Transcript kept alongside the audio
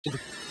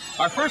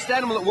Our first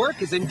animal at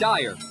work is in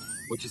Dyer,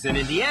 which is in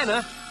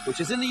Indiana, which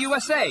is in the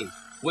USA,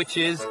 which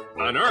is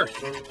on Earth.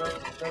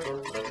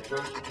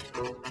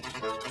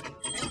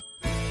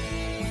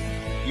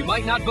 You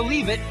might not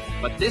believe it,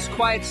 but this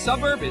quiet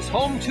suburb is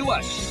home to a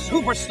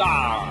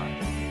superstar.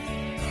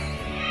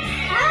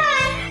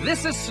 Hi.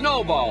 This is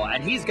Snowball,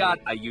 and he's got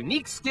a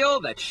unique skill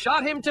that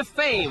shot him to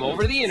fame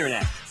over the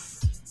internet.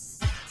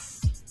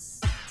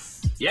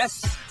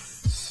 Yes,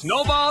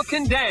 Snowball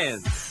can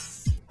dance.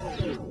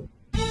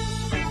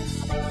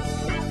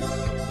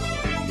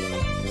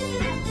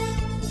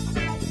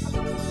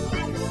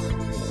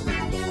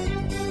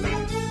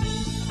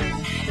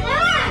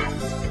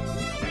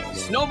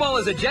 Snowball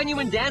is a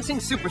genuine dancing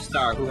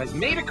superstar who has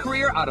made a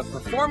career out of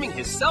performing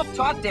his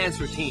self-taught dance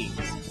routines.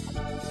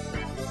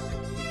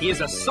 He is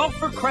a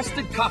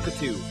sulfur-crested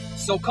cockatoo,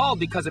 so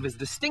called because of his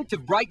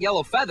distinctive bright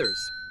yellow feathers.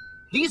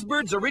 These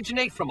birds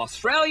originate from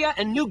Australia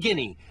and New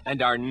Guinea and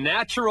are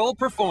natural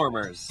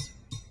performers.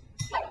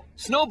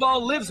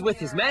 Snowball lives with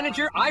his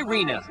manager,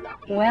 Irina.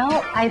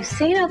 Well, I've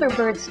seen other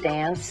birds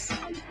dance,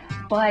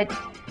 but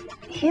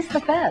he's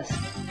the best.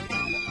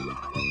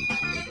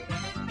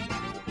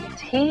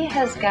 He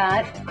has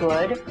got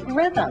good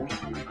rhythm.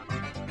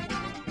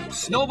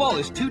 Snowball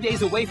is 2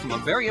 days away from a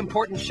very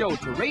important show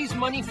to raise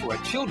money for a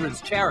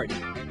children's charity.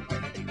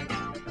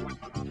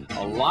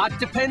 A lot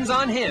depends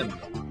on him.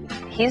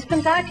 He's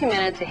been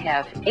documented to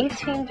have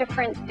 18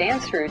 different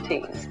dance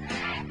routines,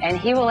 and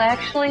he will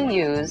actually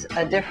use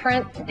a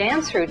different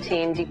dance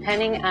routine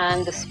depending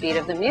on the speed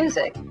of the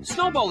music.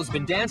 Snowball has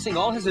been dancing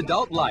all his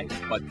adult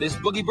life, but this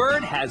boogie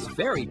bird has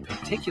very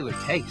particular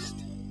taste.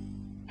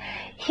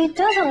 He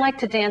doesn't like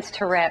to dance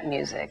to rap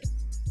music.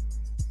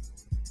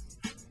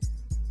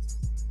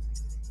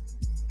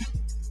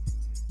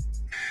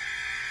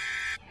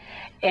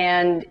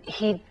 And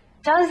he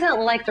doesn't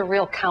like the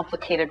real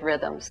complicated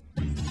rhythms.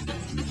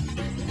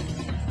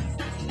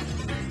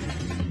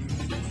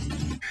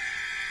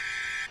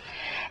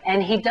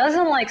 And he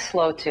doesn't like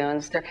slow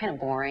tunes. They're kind of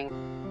boring.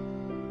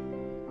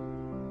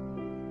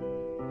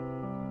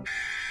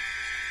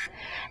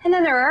 And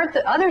then there are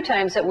other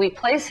times that we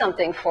play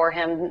something for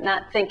him,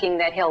 not thinking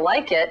that he'll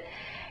like it,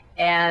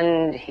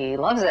 and he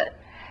loves it.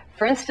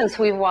 For instance,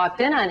 we've walked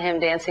in on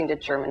him dancing to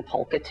German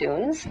polka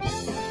tunes.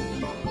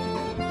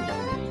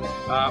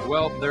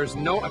 Well, there's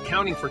no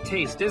accounting for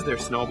taste, is there,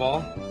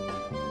 Snowball?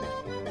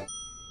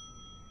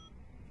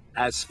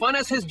 As fun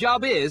as his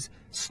job is,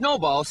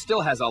 Snowball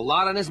still has a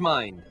lot on his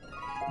mind.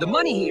 The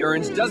money he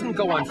earns doesn't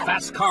go on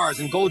fast cars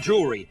and gold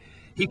jewelry.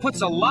 He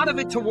puts a lot of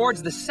it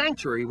towards the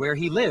sanctuary where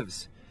he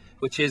lives,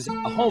 which is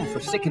a home for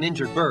sick and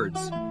injured birds.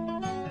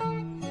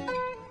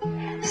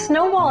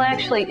 Snowball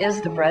actually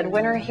is the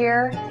breadwinner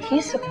here.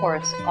 He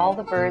supports all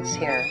the birds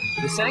here.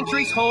 The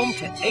sanctuary's home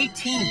to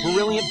 18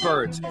 brilliant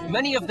birds,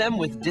 many of them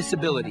with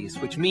disabilities,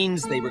 which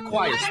means they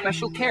require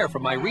special care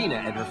from Irina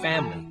and her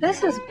family.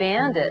 This is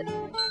Bandit.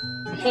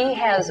 He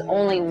has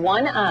only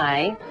one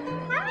eye.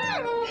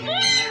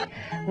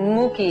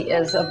 Mookie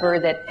is a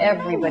bird that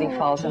everybody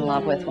falls in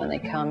love with when they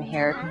come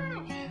here.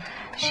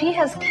 She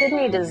has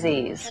kidney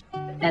disease.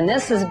 And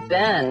this is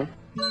Ben.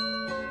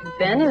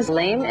 Ben is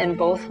lame in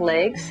both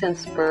legs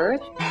since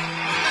birth.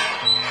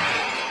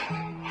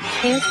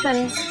 He's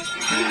been...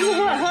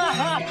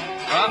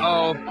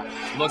 Uh-oh.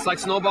 Looks like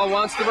Snowball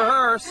wants to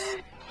rehearse.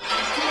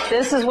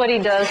 This is what he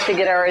does to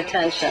get our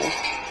attention.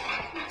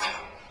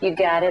 You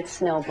got it,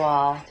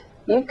 Snowball.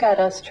 You've got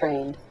us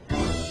trained.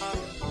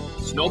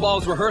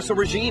 Snowball's rehearsal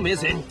regime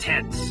is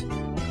intense.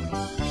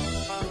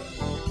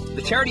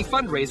 The charity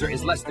fundraiser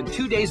is less than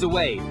 2 days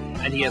away,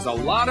 and he has a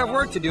lot of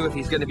work to do if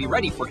he's going to be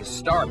ready for his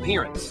star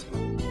appearance.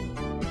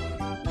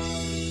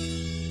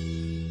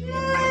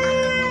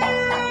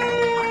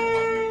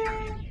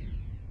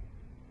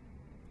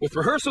 With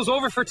rehearsals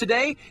over for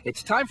today,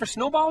 it's time for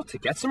Snowball to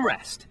get some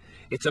rest.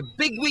 It's a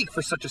big week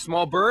for such a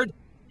small bird.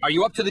 Are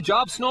you up to the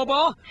job,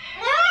 Snowball?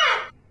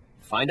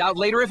 Find out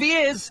later if he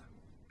is.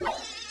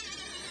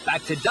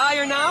 Back to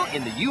Dyer now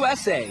in the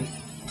USA.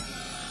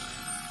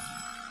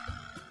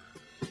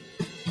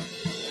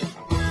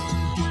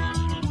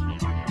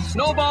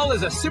 Snowball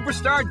is a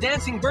superstar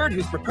dancing bird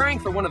who's preparing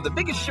for one of the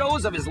biggest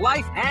shows of his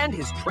life, and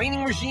his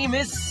training regime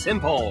is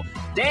simple.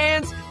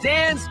 Dance,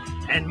 dance,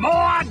 and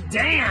more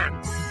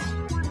dance!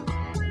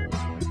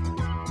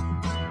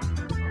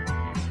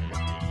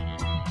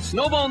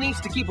 Snowball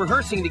needs to keep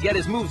rehearsing to get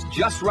his moves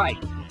just right.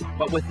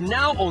 But with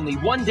now only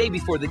 1 day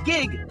before the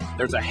gig,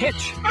 there's a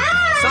hitch.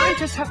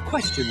 Scientists have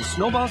questioned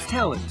Snowball's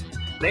talent.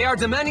 They are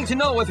demanding to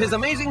know if his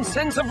amazing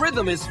sense of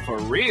rhythm is for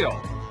real.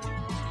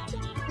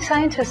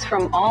 Scientists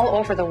from all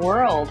over the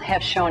world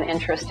have shown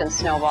interest in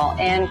Snowball,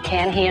 and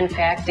can he in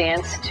fact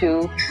dance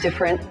to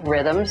different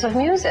rhythms of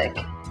music?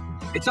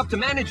 It's up to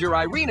manager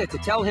Irina to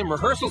tell him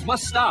rehearsals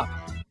must stop.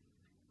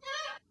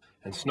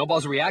 And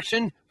Snowball's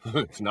reaction?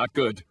 It's not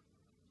good.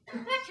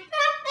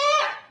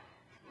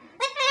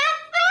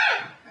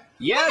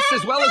 Yes,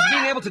 as well as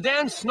being able to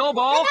dance,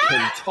 Snowball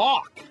can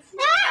talk.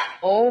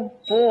 Oh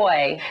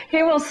boy,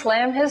 he will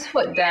slam his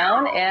foot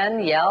down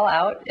and yell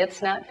out,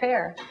 "It's not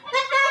fair."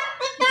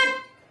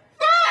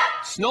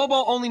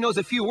 Snowball only knows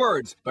a few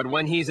words, but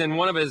when he's in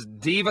one of his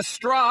diva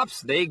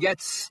strops, they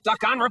get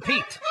stuck on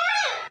repeat.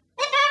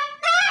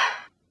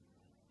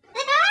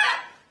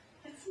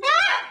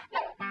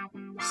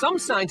 Some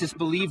scientists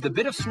believe the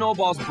bit of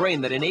Snowball's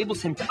brain that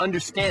enables him to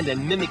understand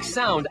and mimic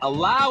sound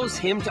allows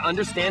him to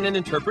understand and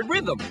interpret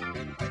rhythm.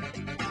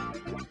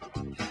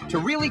 To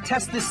really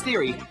test this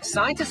theory,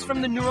 scientists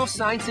from the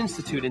Neuroscience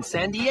Institute in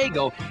San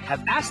Diego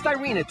have asked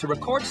Irina to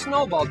record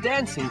Snowball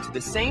dancing to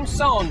the same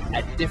song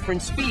at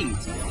different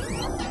speeds.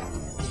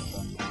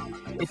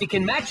 If he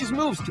can match his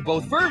moves to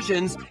both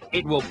versions,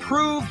 it will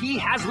prove he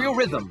has real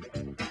rhythm.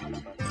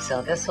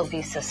 So this will be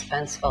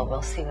suspenseful.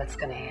 We'll see what's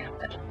going to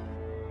happen.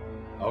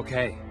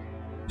 Okay,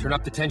 turn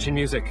up the tension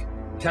music.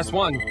 Test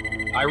 1.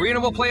 Irina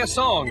will play a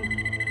song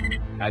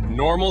at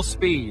normal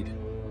speed.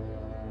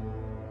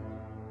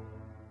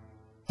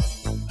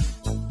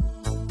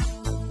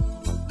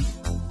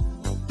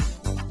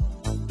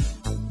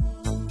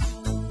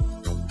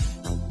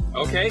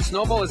 Okay,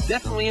 Snowball is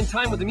definitely in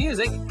time with the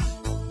music.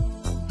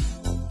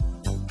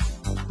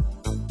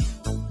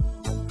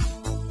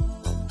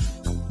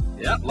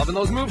 Yep, loving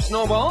those moves,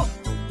 Snowball.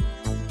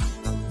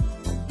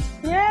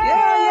 Yay!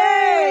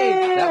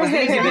 Yay! That was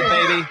the easy bit,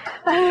 baby.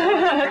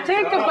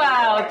 Take a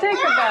bow, take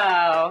a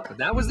bow. But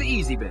that was the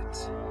easy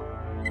bit.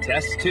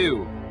 Test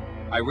 2.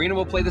 Irina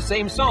will play the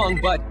same song,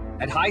 but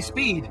at high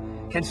speed.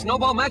 Can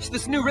Snowball match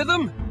this new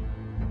rhythm?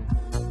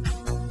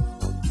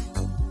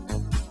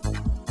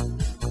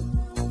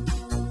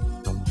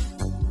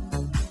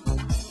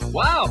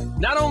 Wow!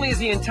 Not only is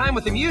he in time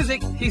with the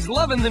music, he's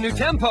loving the new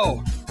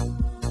tempo.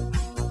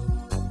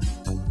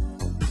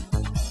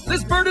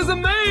 This bird is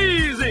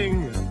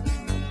amazing!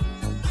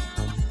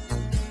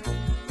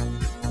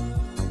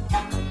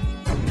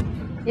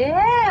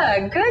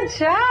 Yeah, good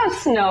job,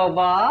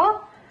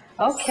 Snowball.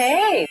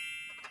 Okay.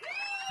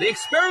 The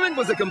experiment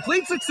was a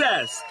complete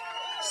success.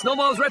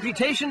 Snowball's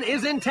reputation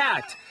is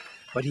intact,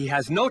 but he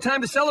has no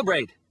time to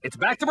celebrate. It's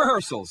back to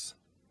rehearsals.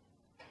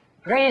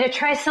 Ready to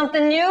try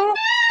something new?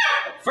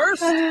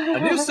 First, a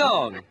new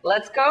song.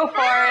 Let's go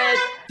for it.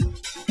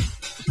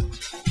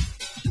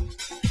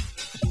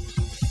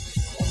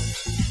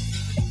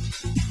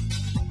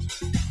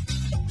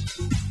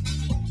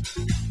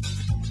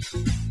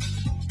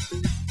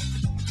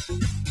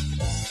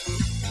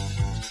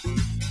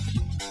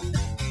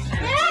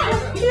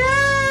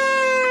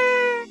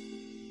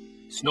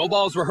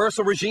 Snowball's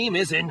rehearsal regime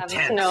is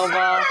intense.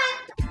 Snowball.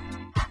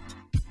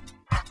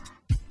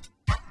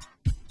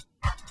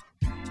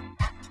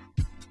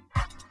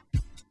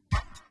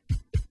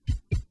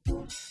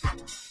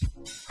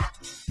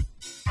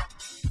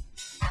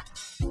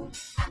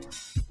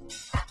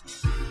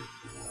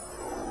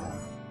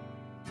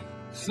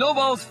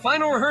 Snowball's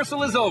final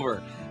rehearsal is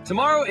over.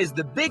 Tomorrow is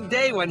the big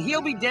day when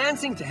he'll be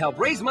dancing to help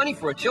raise money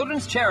for a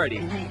children's charity.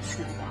 Good night,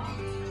 Snowball.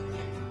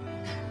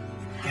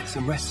 Get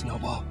some rest,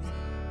 Snowball.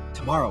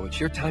 Tomorrow, it's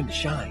your time to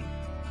shine.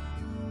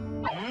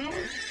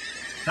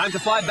 Time to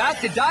fly back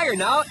to Dyer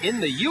now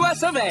in the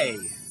US of A.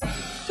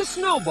 To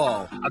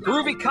Snowball, a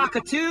groovy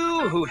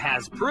cockatoo who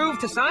has proved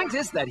to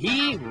scientists that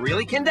he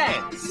really can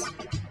dance.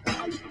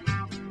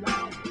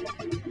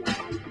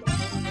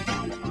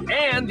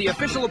 And the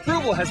official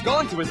approval has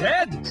gone to his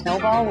head.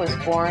 Snowball was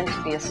born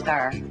to be a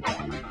star.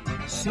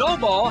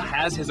 Snowball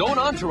has his own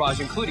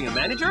entourage, including a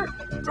manager,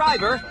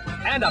 driver,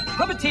 and a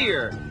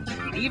puppeteer.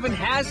 He even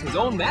has his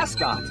own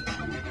mascot.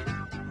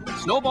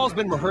 Snowball's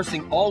been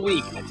rehearsing all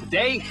week, and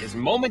today his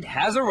moment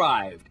has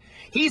arrived.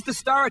 He's the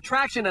star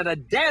attraction at a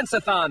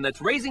dance-a-thon that's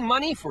raising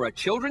money for a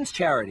children's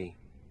charity.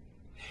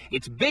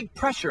 It's big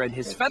pressure, and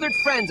his feathered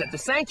friends at the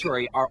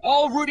sanctuary are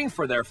all rooting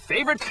for their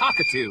favorite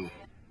cockatoo.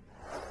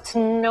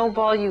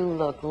 Snowball, you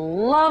look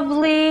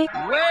lovely.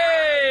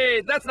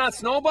 Wait, that's not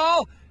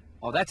Snowball.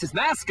 Oh, that's his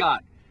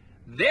mascot.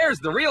 There's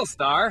the real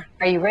star.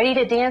 Are you ready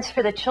to dance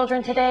for the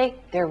children today?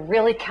 They're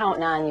really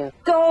counting on you.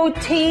 Go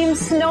Team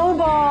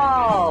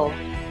Snowball!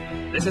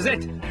 This is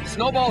it.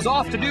 Snowball's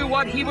off to do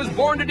what he was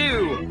born to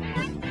do.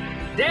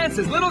 Dance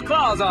his little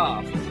claws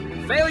off.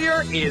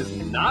 Failure is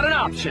not an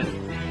option.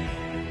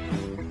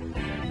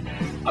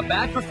 A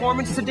bad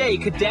performance today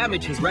could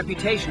damage his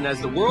reputation as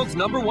the world's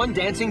 #1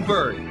 dancing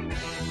bird.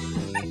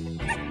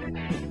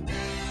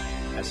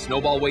 As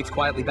Snowball waits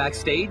quietly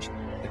backstage,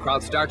 the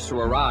crowd starts to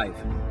arrive.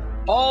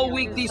 All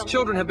week, these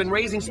children have been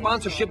raising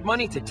sponsorship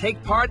money to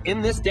take part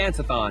in this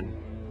dance-a-thon.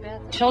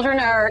 Children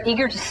are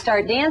eager to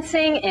start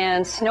dancing,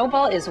 and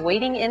Snowball is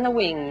waiting in the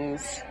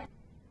wings.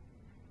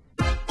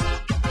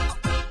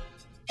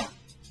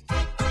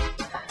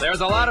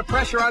 There's a lot of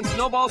pressure on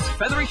Snowball's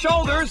feathery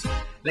shoulders.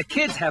 The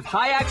kids have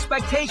high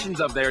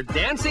expectations of their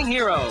dancing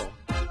hero.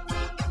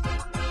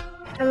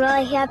 I'm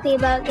really happy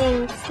about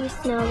getting to see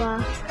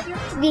Snowball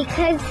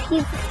because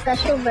he's a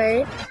special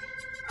bird.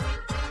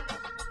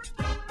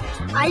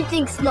 I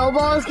think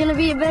Snowball is going to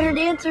be a better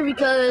dancer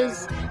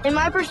because, in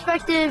my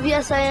perspective,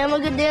 yes, I am a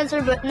good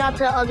dancer, but not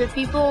to other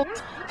people.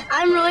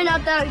 I'm really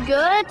not that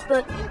good,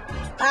 but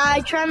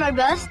I try my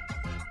best.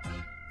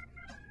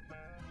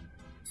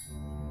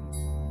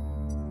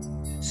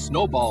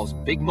 Snowball's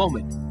big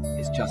moment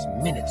is just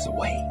minutes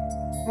away.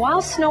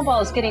 While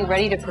Snowball is getting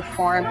ready to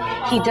perform,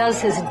 he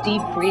does his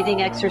deep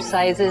breathing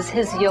exercises,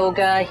 his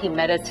yoga, he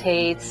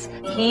meditates.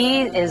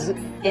 He is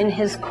in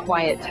his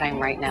quiet time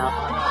right now.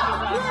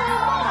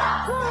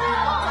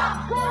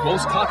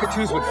 Most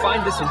cockatoos would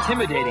find this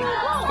intimidating,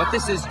 but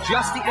this is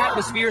just the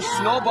atmosphere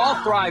Snowball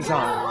thrives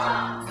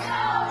on.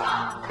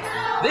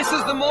 This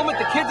is the moment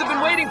the kids have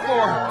been waiting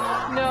for.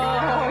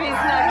 No, he's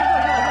not.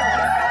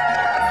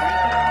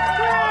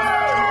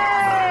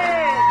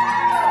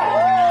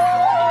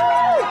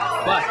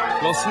 But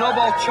will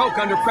Snowball choke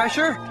under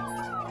pressure?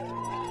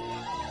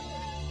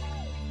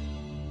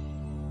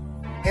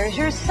 Here's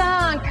your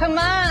song, come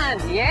on,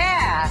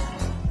 yeah.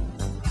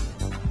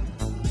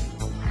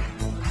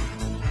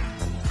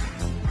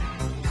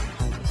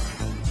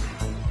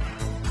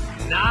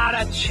 Not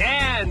a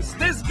chance!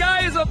 This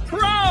guy is a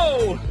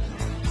pro!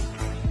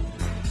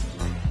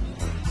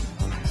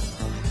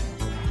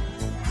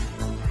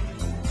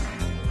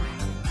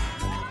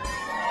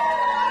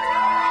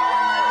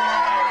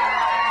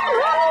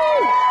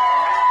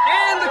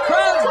 And the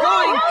crowd's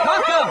going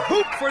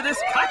cock-a-hoop for this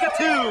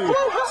cockatoo!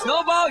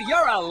 Snowball,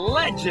 you're a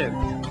legend!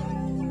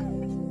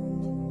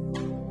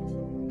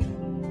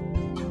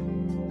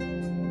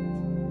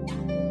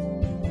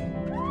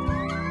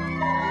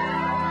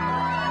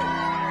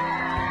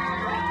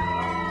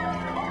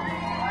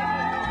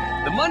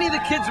 The money the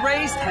kids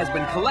raised has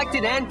been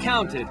collected and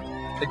counted.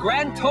 The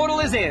grand total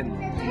is in.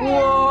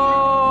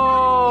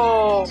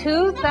 Whoa!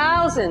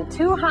 $2,284 is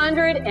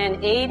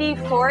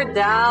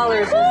the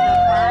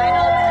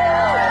final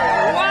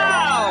tally.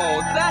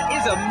 Wow! That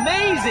is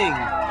amazing!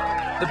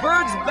 The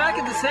birds back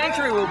at the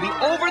sanctuary will be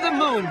over the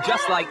moon,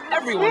 just like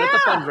everyone at the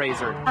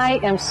fundraiser. I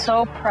am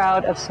so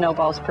proud of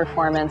Snowball's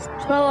performance.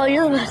 Snowball,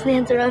 you're the best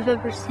dancer I've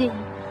ever seen.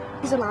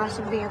 He's an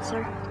awesome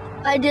dancer.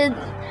 I did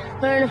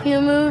learn a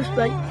few moves,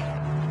 but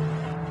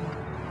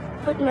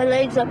putting my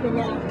legs up and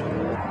down.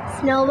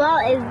 Snowball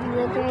is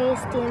the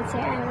greatest dancer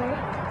ever.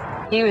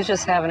 He was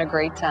just having a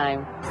great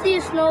time. See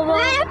you,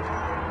 Snowball.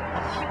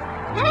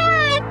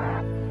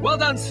 Well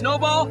done,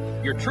 Snowball.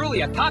 You're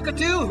truly a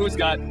cockatoo who's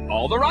got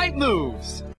all the right moves.